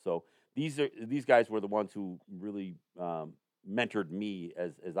ever was. So these guys were the ones who really mentored me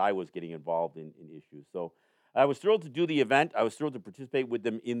as I was getting involved in issues. So I was thrilled to do the event. I was thrilled to participate with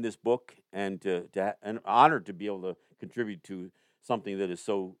them in this book, and and honored to be able to contribute to something that is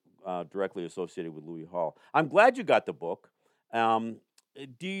so directly associated with Louis Hall. I'm glad you got the book. My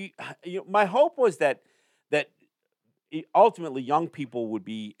hope was that ultimately young people would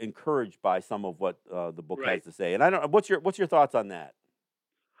be encouraged by some of what the book has to say. And I don't. What's your thoughts on that?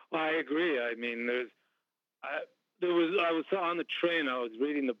 Well, I agree. I mean, I was on the train. I was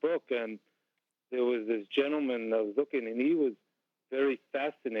reading the book, and there was this gentleman I was looking, and he was very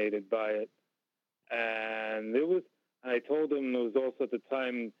fascinated by it. And I told him there was also at the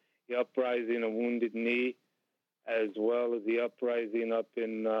time the uprising of Wounded Knee, as well as the uprising up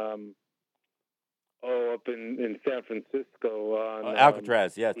in San Francisco on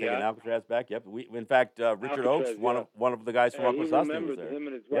Alcatraz. Taking Alcatraz back. Yep. In fact, Richard Oakes, one of the guys from Uncle Susty was there. Him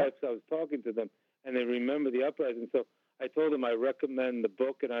and his wife. So I was talking to them, and they remember the uprising. So I told them I recommend the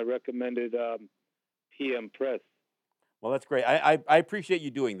book, and I recommended PM Press. Well, that's great. I appreciate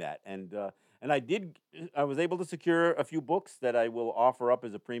you doing that, and I was able to secure a few books that I will offer up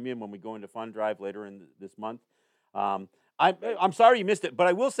as a premium when we go into fund drive later in this month. I'm sorry you missed it, but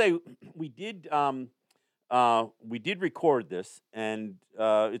I will say we did record this, and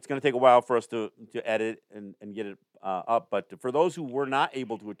it's going to take a while for us to edit and get it up. But for those who were not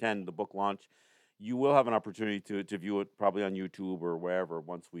able to attend the book launch, you will have an opportunity to view it probably on YouTube or wherever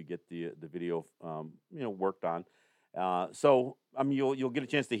once we get the video worked on. So I mean you'll get a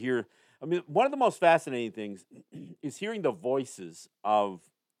chance to hear. I mean, one of the most fascinating things is hearing the voices of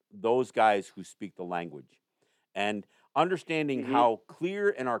those guys who speak the language, and understanding how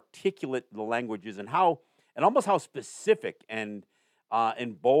clear and articulate the language is, and almost how specific and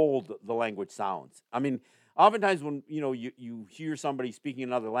bold the language sounds. I mean, oftentimes when you hear somebody speaking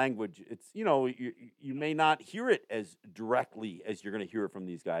another language, it's you may not hear it as directly as you're going to hear it from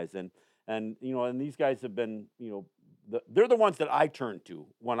these guys, and these guys have been they're the ones that I turn to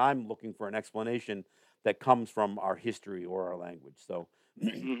when I'm looking for an explanation that comes from our history or our language. So,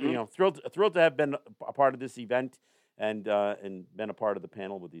 thrilled to have been a part of this event and been a part of the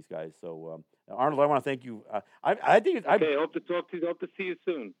panel with these guys. So, Arnold, I want to thank you. I think okay. Hope to talk to you. Hope to see you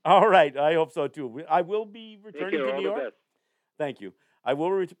soon. All right, I hope so too. I will be returning to New York. The best. Thank you. I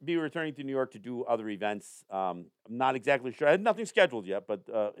will be returning to New York to do other events. I'm not exactly sure. I had nothing scheduled yet, but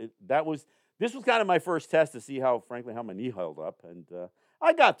this was kind of my first test to see how my knee held up, and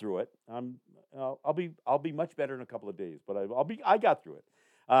I got through it. I'll be much better in a couple of days, but I got through it.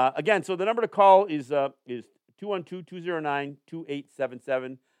 Again, so the number to call is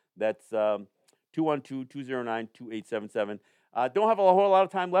 212-209-2877. That's 212-209-2877. Don't have a whole lot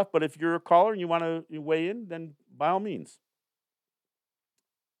of time left, but if you're a caller and you want to weigh in, then by all means.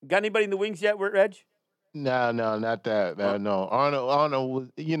 Got anybody in the wings yet, Reg? No, not that. No,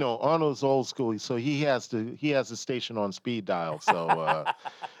 Arnold. Arnold's old school, so he has the station on speed dial. So, well,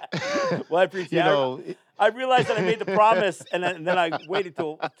 I appreciate it. I realized that I made the promise, and then I waited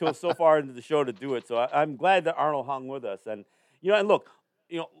till so far into the show to do it. So I'm glad that Arnold hung with us. And and look,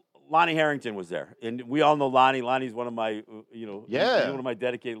 Lonnie Harrington was there, and we all know Lonnie. Lonnie's one of my he's one of my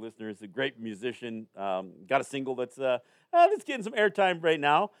dedicated listeners. A great musician. Got a single that's getting some airtime right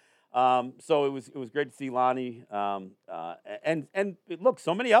now. So it was great to see Lonnie, and look,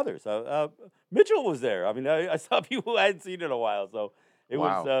 so many others. Mitchell was there. I mean, I saw people I hadn't seen in a while, so it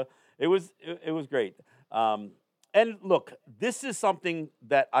was great. And look, this is something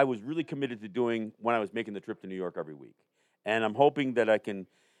that I was really committed to doing when I was making the trip to New York every week, and I'm hoping that I can,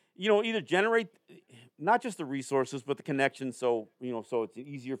 either generate not just the resources but the connections, so it's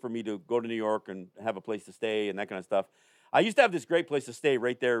easier for me to go to New York and have a place to stay and that kind of stuff. I used to have this great place to stay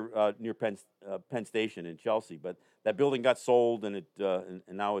right there near Penn Station in Chelsea, but that building got sold, and and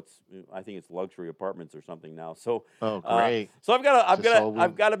now I think it's luxury apartments or something now. So great. So I've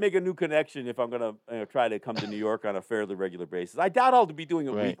got to make a new connection if I'm gonna try to come to New York on a fairly regular basis. I doubt I'll be doing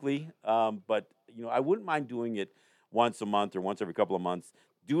it weekly, but I wouldn't mind doing it once a month or once every couple of months.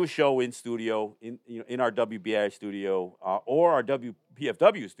 Do a show in studio in our WBI studio or our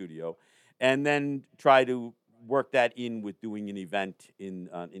WPFW studio, and then try to work that in with doing an event in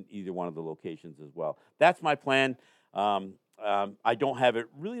either one of the locations as well. That's my plan. I don't have it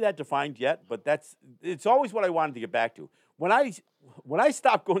really that defined yet, but it's always what I wanted to get back to. When I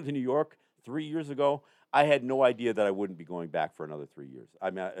stopped going to New York 3 years ago, I had no idea that I wouldn't be going back for another 3 years. I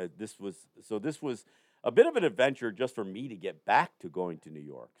mean, this was a bit of an adventure just for me to get back to going to New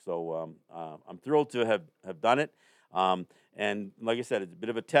York. So I'm thrilled to have done it. And like I said, it's a bit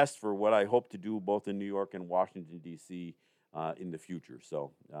of a test for what I hope to do both in New York and Washington, D.C. In the future.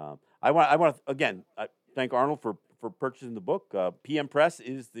 So I want to again thank Arnold for purchasing the book. PM Press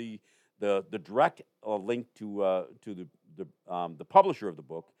is the direct link to the publisher of the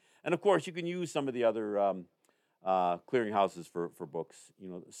book, and of course you can use some of the other clearinghouses for books.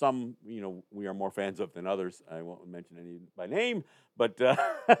 Some we are more fans of than others. I won't mention any by name, but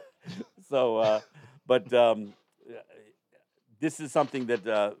this is something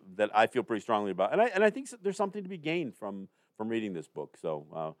that I feel pretty strongly about, and I think there's something to be gained from reading this book.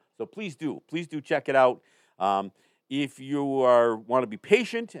 So please do check it out. If you want to be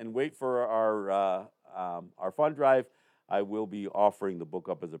patient and wait for our fund drive, I will be offering the book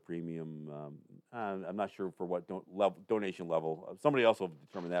up as a premium. I'm not sure for what donation level. Somebody else will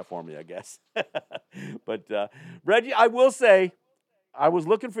determine that for me, I guess. But Reggie, I will say, I was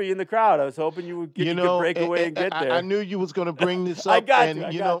looking for you in the crowd. I was hoping you would break away and get there. I knew you was going to bring this up. I got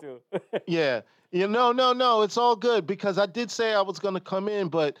to. Yeah. No, it's all good because I did say I was going to come in,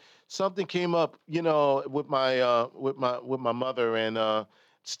 but something came up, with my mother and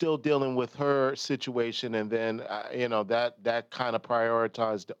still dealing with her situation, and then that kind of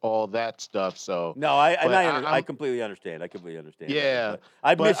prioritized all that stuff. So no, I completely understand. Yeah,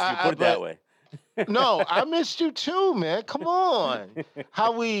 I missed you. Put it that way. No, I missed you too, man. Come on.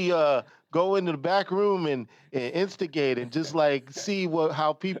 How we go into the back room and instigate and just like see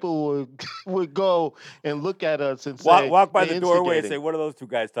how people would go and look at us and say, walk by the doorway and say, what are those two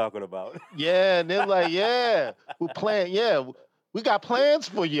guys talking about? Yeah, and they're like, yeah, we're playing. Yeah, we got plans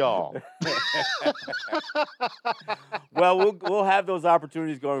for y'all. Well, we'll have those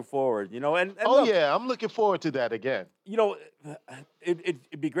opportunities going forward, and look, yeah, I'm looking forward to that again.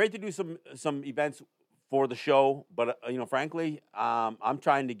 It'd be great to do some events for the show, but frankly, I'm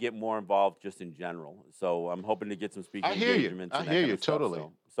trying to get more involved just in general. So I'm hoping to get some speaking engagements. I hear you stuff. totally.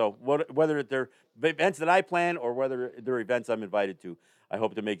 So whether they're events that I plan or whether they're events I'm invited to, I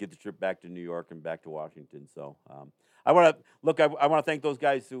hope to make it the trip back to New York and back to Washington. So I want to look. I want to thank those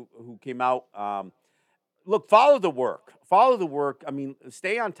guys who came out. Look, follow the work. Follow the work. I mean,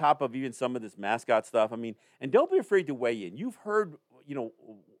 stay on top of even some of this mascot stuff. I mean, and don't be afraid to weigh in. You've heard,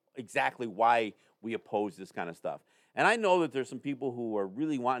 exactly why we oppose this kind of stuff. And I know that there's some people who are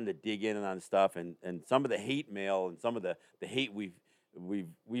really wanting to dig in on stuff, and some of the hate mail and some of the hate we've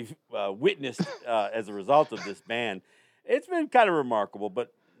witnessed as a result of this ban. It's been kind of remarkable,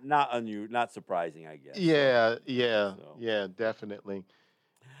 but not surprising, I guess. Yeah, definitely.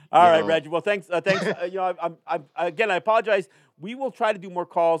 All right, Reg. Well, thanks. I apologize. We will try to do more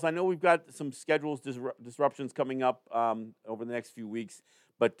calls. I know we've got some schedules disruptions coming up over the next few weeks,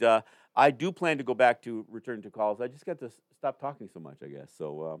 but I do plan to go back to return to calls. I just got to stop talking so much, I guess.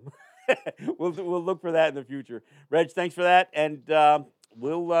 So we'll look for that in the future. Reg, thanks for that, and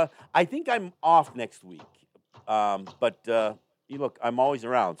I think I'm off next week, but look, I'm always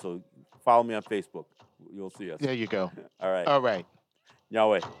around. So follow me on Facebook. You'll see us. There you go. All right. All right.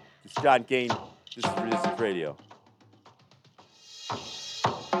 Yahweh. This is John Kane. This is Resistance Radio.